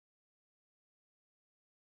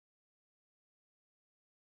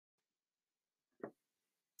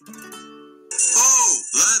Oh,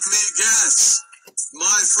 let me guess.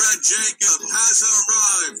 My friend Jacob has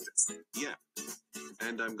arrived. Yeah,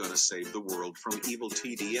 and I'm gonna save the world from evil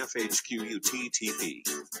TDFHQUTTP.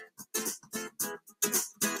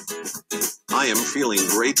 I am feeling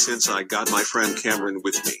great since I got my friend Cameron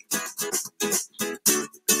with me.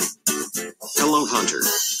 Hello, Hunter.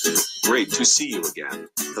 Great to see you again.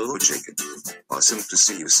 Hello, Jacob. Awesome to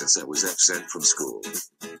see you since I was absent from school.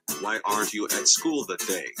 Why aren't you at school that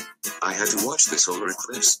day? I had to watch the solar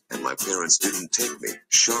eclipse, and my parents didn't take me,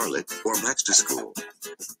 Charlotte, or Max to school.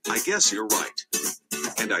 I guess you're right.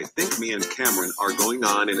 And I think me and Cameron are going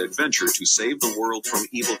on an adventure to save the world from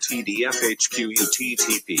evil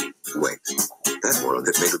TDFHQUTTP. Wait, that moron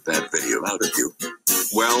that made a bad video out of you?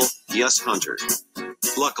 Well, yes, Hunter.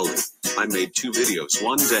 Luckily, I made 2 videos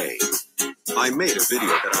one day. I made a video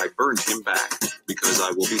that I burned him back, because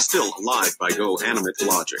I will be still alive by GoAnimate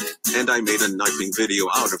logic, and I made a knifing video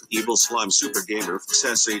out of Evil Slime Super Gamer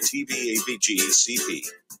SATVAVGCP,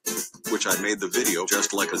 which I made the video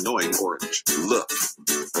just like annoying orange. Look,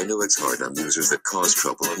 I know it's hard on users that cause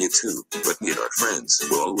trouble on YouTube, but we are friends.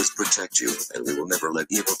 We'll always protect you, and we will never let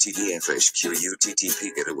evil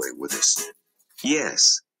TDFHQUTTP get away with us.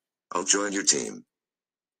 Yes, I'll join your team.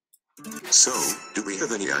 So, do we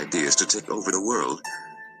have any ideas to take over the world?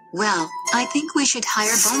 Well, I think we should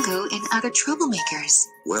hire Bongo and other troublemakers.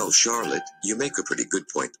 Well, Charlotte, you make a pretty good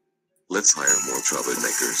point. Let's hire more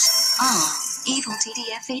troublemakers. Oh, evil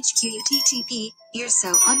TDFHQUTTP, you're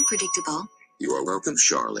so unpredictable. You are welcome,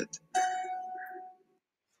 Charlotte.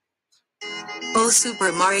 Oh,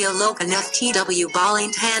 Super Mario Logan FTW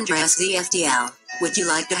Balling Tandras ZFDL, would you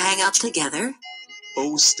like to hang out together?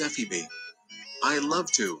 Oh, Steffi B. I love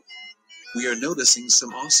to. We are noticing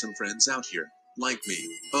some awesome friends out here, like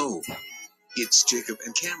me. Oh, it's Jacob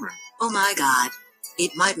and Cameron. Oh my god.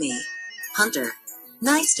 It might me. Hunter.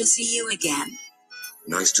 Nice to see you again.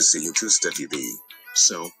 Nice to see you too, Steffi B.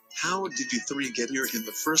 So, how did you 3 get here in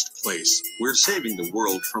the first place? We're saving the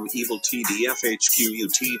world from evil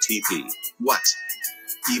TDFHQUTTP. What?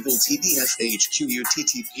 Evil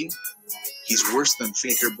TDFHQUTTP? He's worse than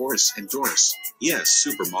Faker Boris and Doris. Yes,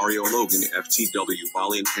 Super Mario Logan FTW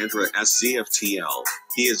Valiantandra SZFTL.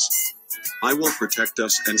 He is. I will protect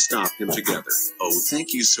us and stop him together. Oh,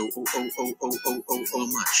 thank you so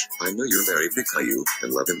much. I know you're very big Caillou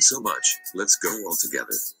and love him so much. Let's go all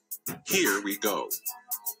together. Here we go.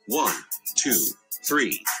 1, 2,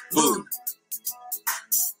 3, boom.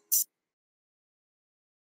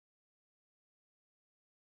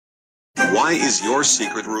 Why is your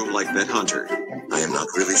secret room like that, Hunter? I am not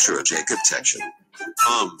really sure, Jacob Tection.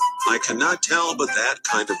 I cannot tell, but that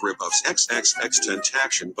kind of rip-offs XXX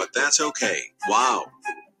Tentaction, but that's okay. Wow.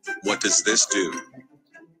 What does this do?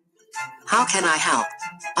 How can I help?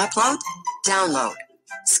 Upload? Download?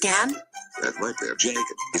 Scan? That right there,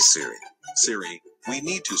 Jacob, is Siri. Siri, we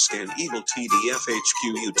need to scan evil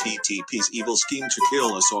TDFHQUTTP's evil scheme to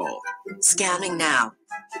kill us all. Scanning now.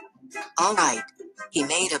 Alright. He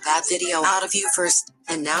made a bad video out of you first,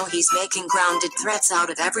 and now he's making grounded threats out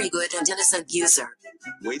of every good and innocent user.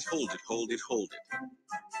 Wait, hold it.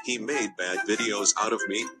 He made bad videos out of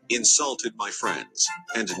me, insulted my friends,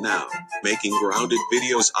 and now, making grounded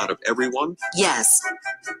videos out of everyone? Yes.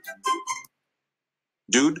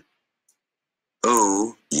 Dude?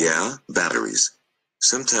 Oh, yeah, batteries.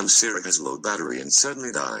 Sometimes Siri has low battery and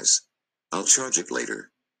suddenly dies. I'll charge it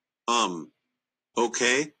later.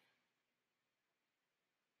 Okay?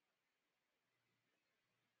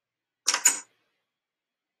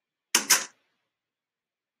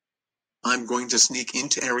 I'm going to sneak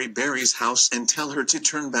into Ari Berry's house and tell her to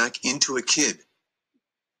turn back into a kid.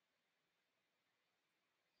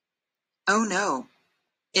 Oh no.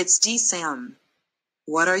 It's D-Sam.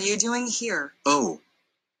 What are you doing here? Oh.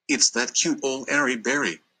 It's that cute old Ari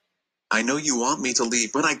Berry. I know you want me to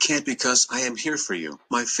leave, but I can't because I am here for you.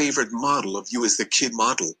 My favorite model of you is the kid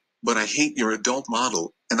model, but I hate your adult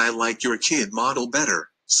model, and I like your kid model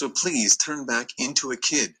better. So please turn back into a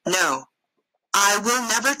kid. No. I will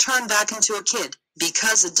never turn back into a kid,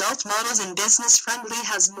 because adult models and business friendly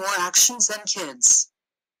has more actions than kids.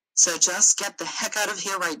 So just get the heck out of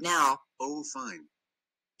here right now. Oh, fine.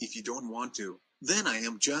 If you don't want to, then I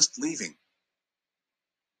am just leaving.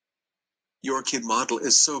 Your kid model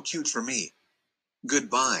is so cute for me.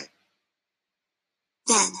 Goodbye.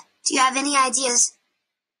 Ben, do you have any ideas?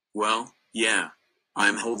 Well, yeah.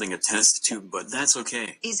 I'm holding a test tube, but that's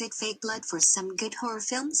okay. Is it fake blood for some good horror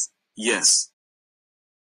films? Yes.